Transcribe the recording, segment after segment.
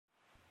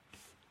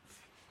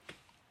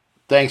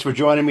Thanks for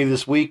joining me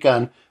this week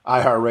on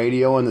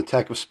iHeartRadio and the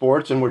Tech of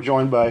Sports. And we're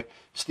joined by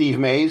Steve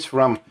Mays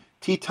from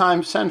Tee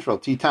Time Central,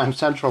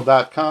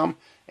 teetimecentral.com.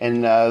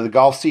 And the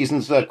golf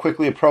season's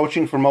quickly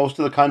approaching for most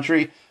of the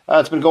country.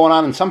 It's been going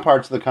on in some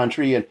parts of the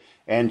country,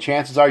 and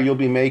chances are you'll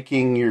be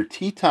making your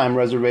tee time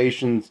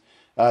reservations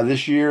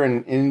this year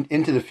and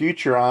into the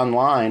future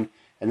online.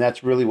 And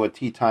that's really what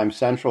Tee Time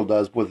Central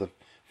does, with a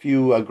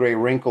few great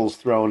wrinkles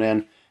thrown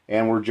in.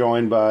 And we're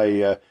joined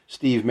by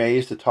Steve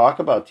Mays to talk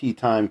about Tee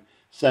Time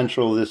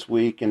Central this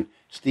week. And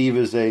Steve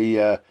is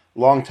a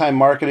longtime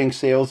marketing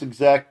sales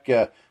exec,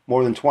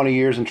 more than 20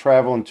 years in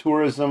travel and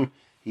tourism.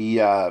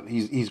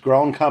 He's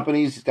grown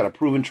companies. He's got a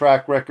proven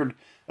track record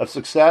of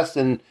success.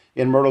 And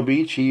in Myrtle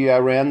Beach, he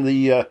ran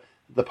the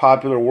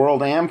popular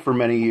World Am for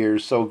many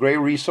years. So great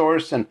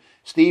resource. And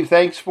Steve,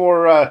 thanks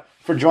for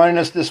joining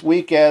us this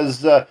week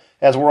as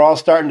we're all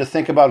starting to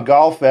think about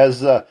golf.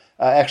 As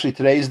actually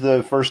today's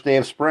the first day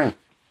of spring.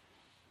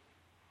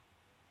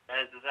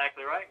 That is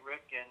exactly right,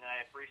 Rick, and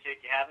I appreciate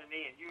you having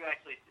me. And you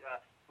actually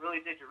really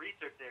did your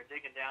research there,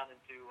 digging down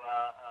into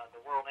the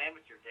World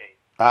Amateur Days.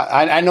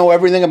 I know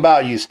everything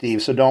about you,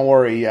 Steve, so don't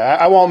worry.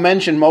 I won't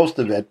mention most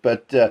of it,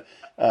 but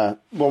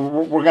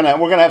we're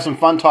gonna have some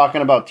fun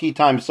talking about Tee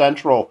Time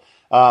Central.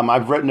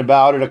 I've written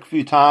about it a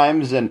few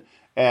times and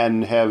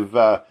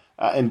have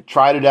and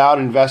tried it out,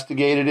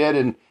 investigated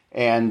it,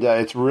 and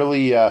it's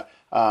really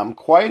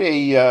quite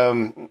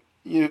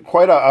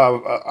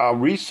a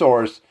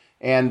resource,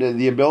 and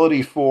the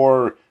ability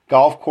for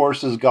golf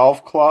courses,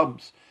 golf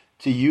clubs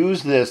to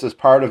use this as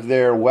part of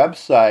their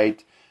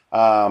website.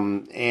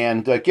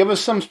 And give us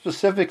some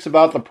specifics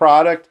about the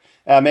product,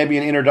 maybe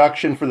an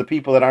introduction for the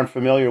people that aren't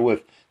familiar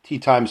with Tee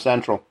Time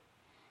Central.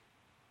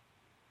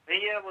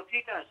 Yeah, well,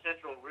 Tee Time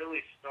Central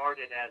really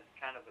started as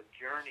kind of a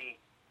journey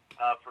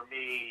for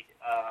me.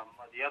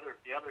 The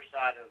other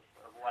side of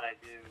what I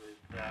do is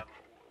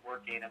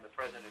working. I'm the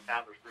president of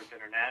Founders Group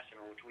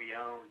International, which we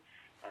own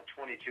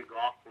 22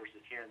 golf courses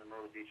here in the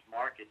Myrtle Beach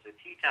market. So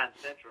Tee Time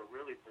Central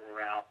really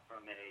bore out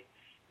from a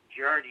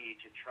journey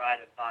to try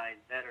to find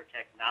better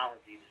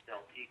technology to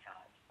sell tee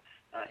times.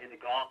 In the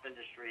golf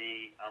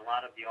industry, a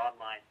lot of the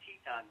online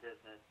tee time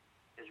business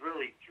is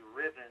really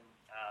driven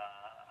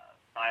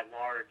by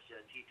large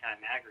tee time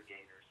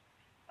aggregators.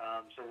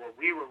 So what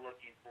we were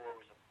looking for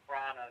was a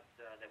product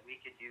that we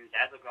could use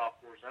as a golf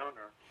course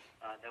owner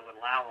that would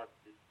allow us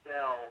to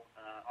sell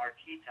our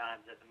tee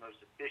times at the most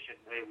efficient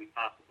way we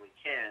possibly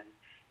can.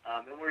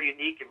 And we're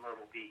unique in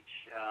Myrtle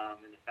Beach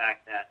in the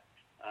fact that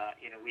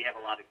we have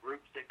a lot of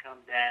groups that come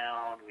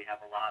down. We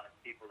have a lot of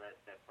people that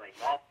play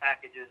golf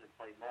packages and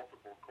play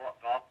multiple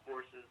golf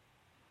courses.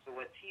 So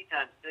what Tee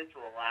Time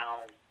Central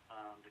allows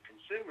the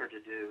consumer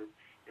to do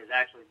is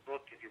actually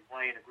book. If you're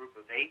playing a group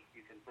of 8,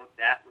 you can book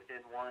that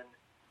within one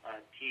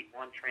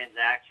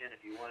transaction.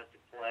 If you wanted to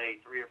play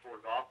 3 or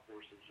 4 golf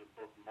courses and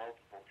book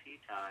multiple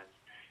tee times,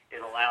 it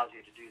allows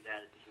you to do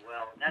that as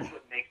well. And that's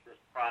what makes this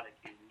product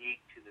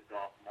unique to the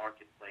golf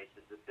marketplace,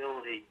 is the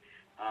ability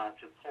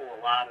to pull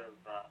a lot of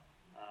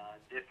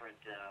different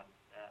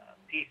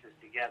pieces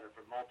together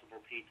from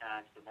multiple tee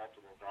times to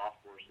multiple golf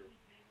courses.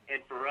 And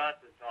for us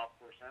as golf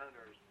course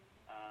owners,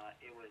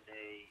 it was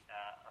a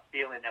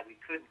feeling that we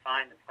couldn't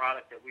find the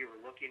product that we were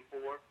looking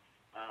for.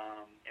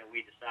 And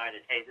we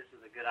decided, hey, this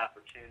is a good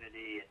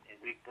opportunity, and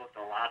we've booked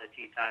a lot of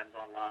tee times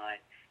online.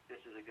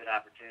 This is a good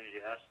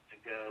opportunity for us to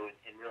go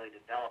and really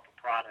develop a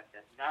product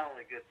that's not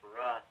only good for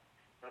us,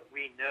 but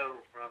we know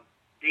from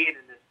being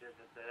in this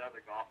business that other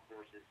golf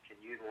courses can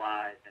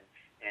utilize and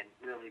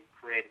really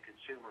create a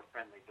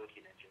consumer-friendly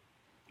booking engine.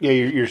 Yeah,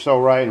 you're so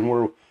right, and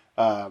we're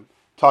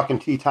talking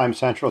Tee Time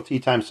Central,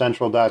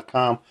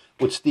 teetimecentral.com,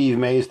 with Steve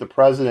Mays, the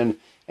president.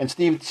 And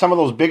Steve, some of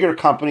those bigger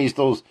companies,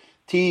 those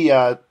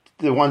the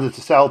ones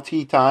that sell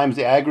tee times,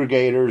 the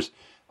aggregators,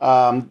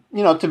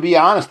 to be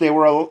honest, they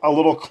were a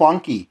little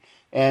clunky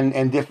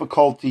and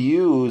difficult to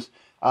use.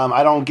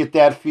 I don't get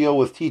that feel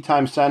with Tee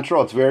Time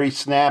Central. It's very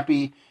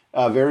snappy,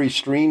 very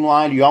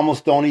streamlined. You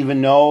almost don't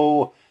even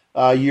know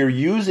you're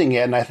using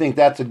it, and I think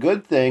that's a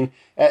good thing.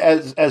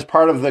 As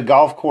part of the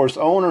golf course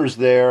owners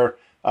there,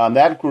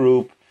 that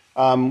group,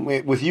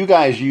 with you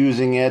guys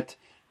using it,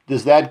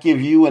 does that give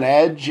you an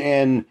edge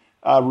in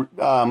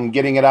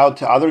getting it out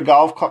to other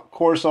golf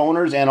course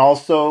owners, and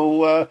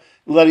also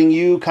letting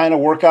you kind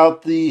of work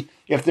out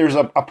if there's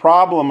a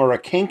problem or a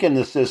kink in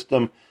the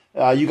system,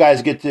 you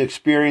guys get to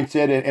experience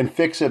it and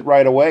fix it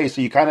right away, so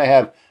you kind of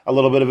have a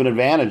little bit of an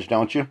advantage,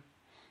 don't you?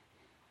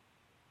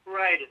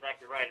 Right,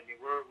 exactly right. I mean,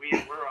 we're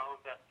our own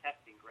best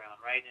testing ground,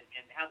 right?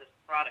 And how this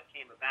product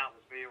came about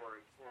was very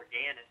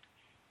organic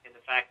in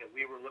the fact that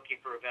we were looking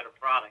for a better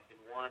product, and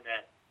one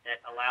that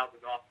allowed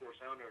the golf course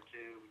owner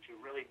to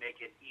really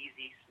make it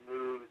easy,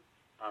 smooth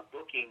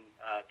booking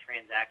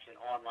transaction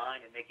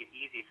online and make it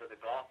easy for the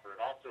golfer.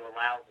 It also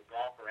allows the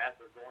golfer, as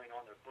they're going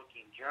on their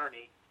booking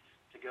journey,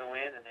 to go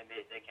in and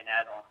they can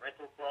add on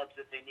rental clubs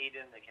if they need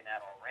them. They can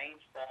add on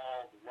range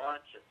balls,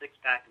 lunch, a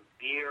 6-pack of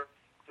beer.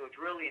 So it's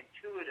really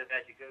intuitive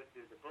as you go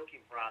through the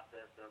booking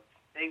process of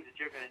things that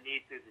you're going to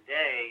need through the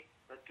day.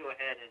 Let's go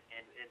ahead and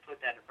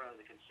put that in front of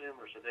the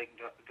consumer so they can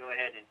go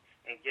ahead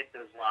and get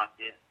those locked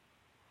in.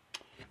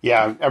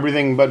 Yeah,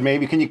 everything, but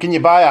maybe can you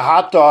buy a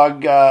hot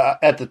dog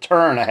at the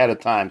turn ahead of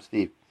time,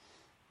 Steve?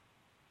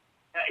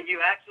 You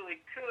actually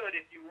could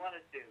if you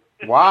wanted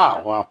to.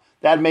 Wow,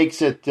 that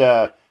makes it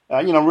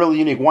really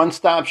unique.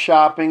 One-stop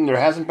shopping. There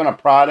hasn't been a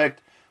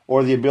product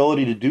or the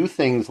ability to do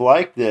things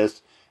like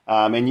this,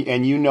 and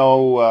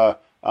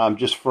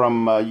just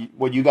from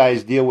what you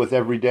guys deal with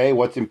every day,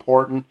 what's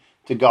important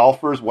to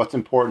golfers, what's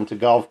important to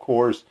golf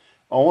course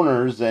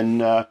owners,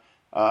 and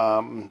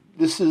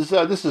this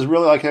is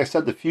really, like I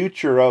said, the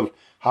future of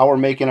how we're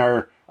making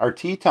our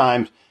tee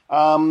times.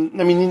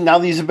 Now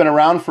these have been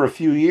around for a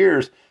few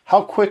years.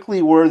 How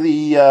quickly were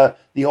the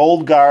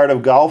old guard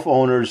of golf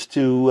owners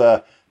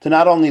to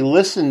not only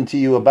listen to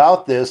you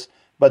about this,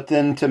 but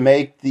then to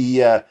make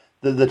the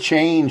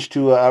change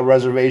to a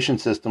reservation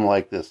system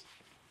like this?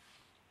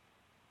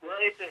 Well,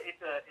 it's a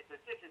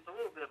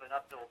little bit of an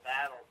uphill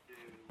battle to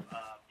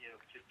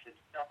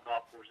sell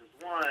golf courses.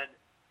 One,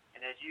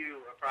 and as you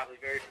are probably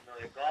very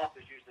familiar, golf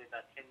is usually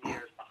about 10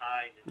 years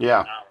behind in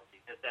technology,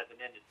 just as an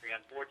industry.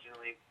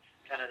 Unfortunately,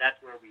 kind of that's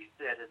where we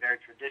sit, a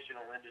very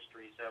traditional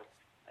industry. So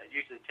it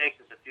usually takes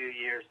us a few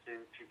years to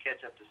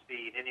catch up to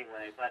speed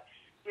anyway. But,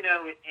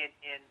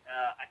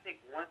 I think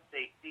once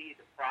they see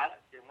the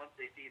product and once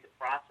they see the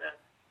process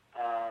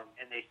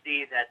and they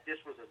see that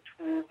this was a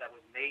tool that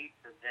was made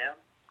for them,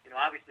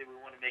 obviously we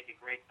want to make it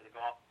great for the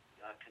golf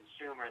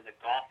consumer and the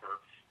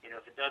golfer.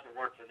 If it doesn't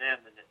work for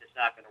them, then it's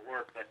not going to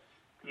work. But,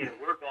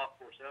 we're golf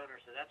course owners,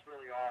 so that's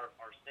really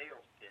our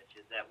sales pitch,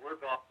 is that we're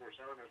golf course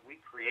owners.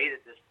 We created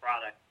this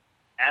product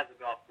as a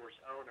golf course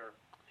owner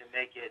to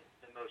make it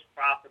the most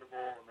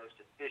profitable and most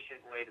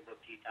efficient way to book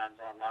tee times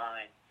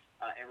online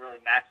and really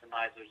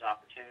maximize those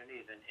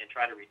opportunities and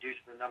try to reduce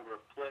the number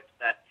of clicks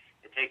that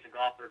it takes a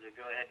golfer to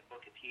go ahead and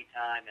book a tee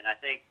time. And I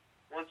think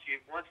once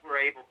we're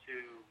able to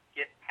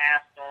get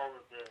past all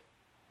of the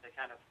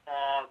kind of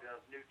fog of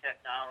new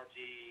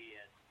technology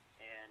and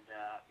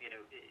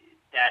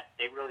that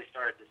they really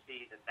started to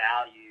see the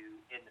value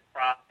in the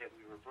product that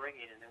we were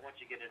bringing. And then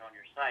once you get it on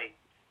your site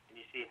and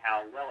you see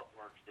how well it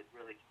works, it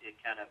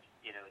kind of,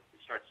 it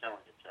starts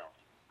selling itself.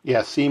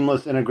 Yeah,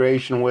 seamless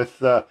integration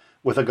with a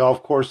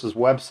golf course's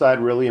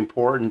website, really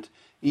important.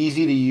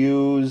 Easy to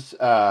use.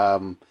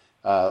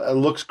 It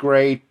looks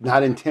great,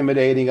 not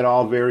intimidating at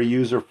all, very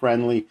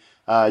user-friendly.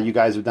 You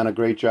guys have done a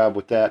great job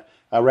with that.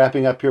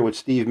 Wrapping up here with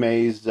Steve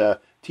Mays,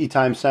 Tee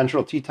Time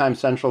Central,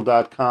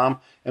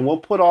 teetimecentral.com. And we'll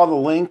put all the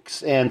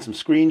links and some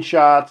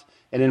screenshots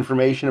and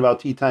information about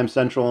Tee Time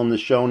Central in the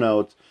show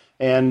notes.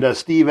 And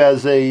Steve,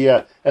 as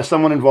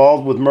someone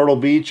involved with Myrtle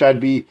Beach, I'd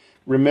be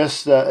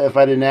remiss if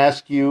I didn't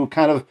ask you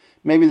kind of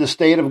maybe the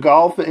state of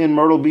golf in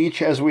Myrtle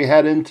Beach as we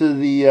head into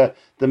the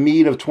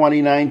meet of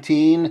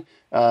 2019.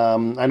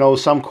 I know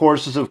some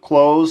courses have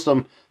closed.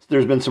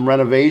 There's been some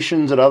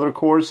renovations at other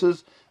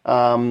courses.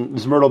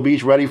 Is Myrtle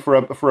Beach ready for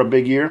a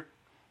big year?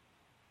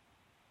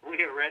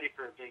 We are ready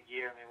for a big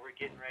year. We're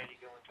getting ready to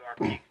go into our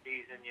peak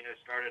season.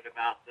 Started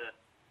about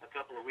a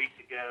couple of weeks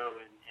ago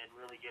and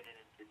really getting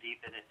into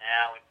deep in it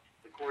now. And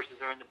the courses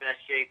are in the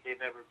best shape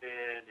they've ever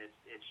been.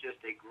 It's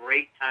just a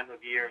great time of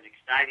year, an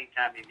exciting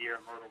time of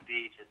year in Myrtle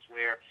Beach. It's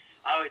where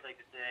I always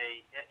like to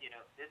say,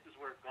 this is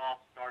where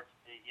golf starts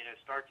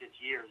its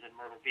years in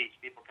Myrtle Beach.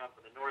 People come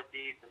from the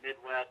Northeast, the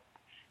Midwest,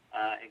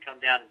 and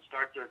come down and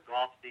start their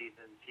golf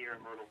seasons here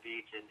in Myrtle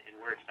Beach, and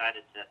we're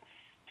excited to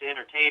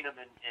entertain them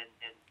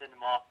and send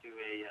them off to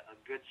a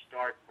good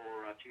start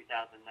for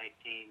 2019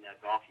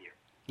 golf year.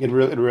 It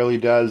really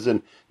does.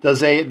 And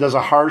does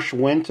a harsh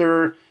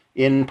winter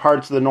in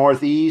parts of the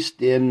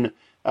Northeast, in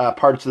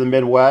parts of the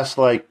Midwest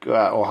like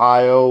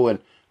Ohio and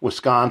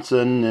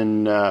Wisconsin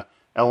and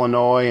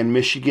Illinois and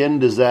Michigan,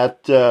 does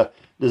that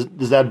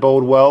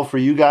bode well for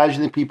you guys?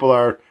 You think people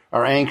are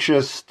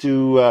anxious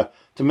to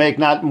make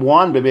not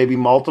one but maybe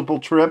multiple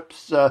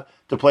trips to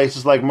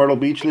places like Myrtle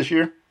Beach this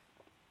year?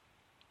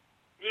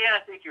 Yeah,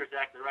 I think you're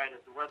exactly right.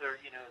 As the weather's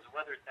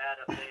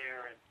bad up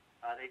there, and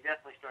they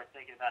definitely start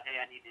thinking about, hey,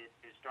 I need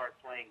to start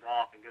playing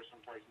golf and go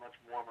someplace much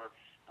warmer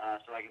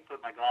so I can put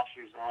my golf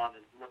shoes on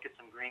and look at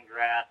some green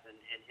grass and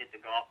hit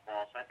the golf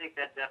ball. So I think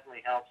that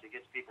definitely helps. It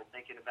gets people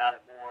thinking about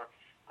it more.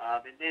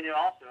 And then it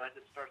also, as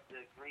it starts to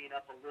green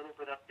up a little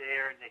bit up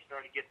there and they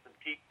start to get some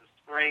peaks of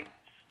spring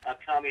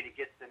coming, it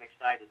gets them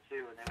excited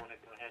too, and they want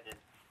to go ahead and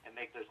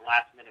make those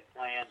last-minute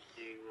plans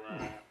to,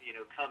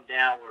 come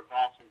down where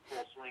golf's in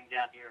full swing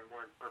down here and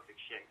we're in perfect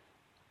shape.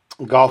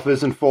 Golf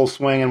is in full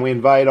swing, and we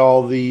invite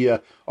all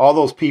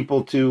those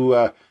people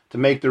to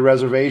make their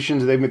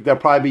reservations. They'll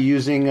probably be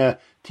using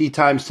Tee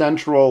Time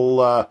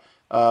Central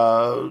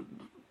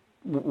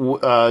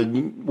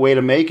way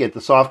to make it,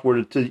 the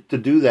software to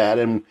do that,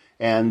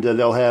 and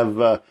they'll have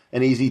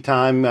an easy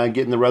time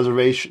getting the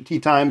reservation tee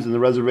times and the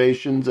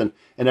reservations and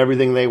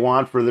everything they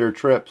want for their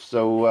trips.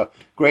 So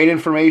great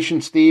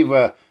information, Steve.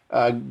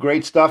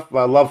 Great stuff.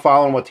 I love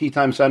following what Tee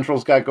Time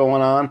Central's got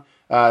going on.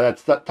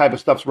 That type of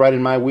stuff's right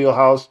in my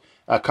wheelhouse,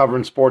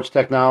 covering sports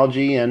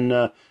technology,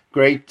 and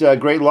great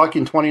luck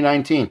in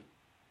 2019.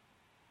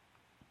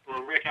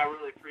 Well, Rick, I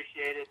really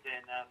appreciate it,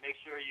 and make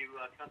sure you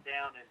come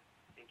down and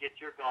get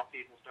your golf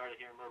season started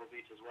here in Myrtle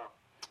Beach as well.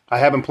 I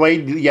haven't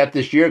played yet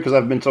this year because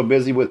I've been so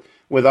busy with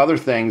other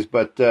things,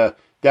 but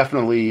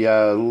definitely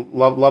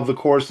love the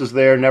courses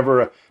there.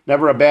 Never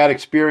a bad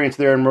experience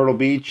there in Myrtle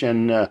Beach,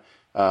 and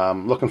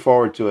looking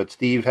forward to it.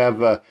 Steve,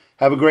 have a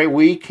great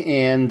week,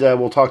 and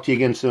we'll talk to you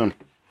again soon.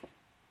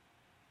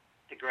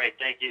 Great,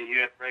 thank you. You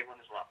have a great one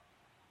as well.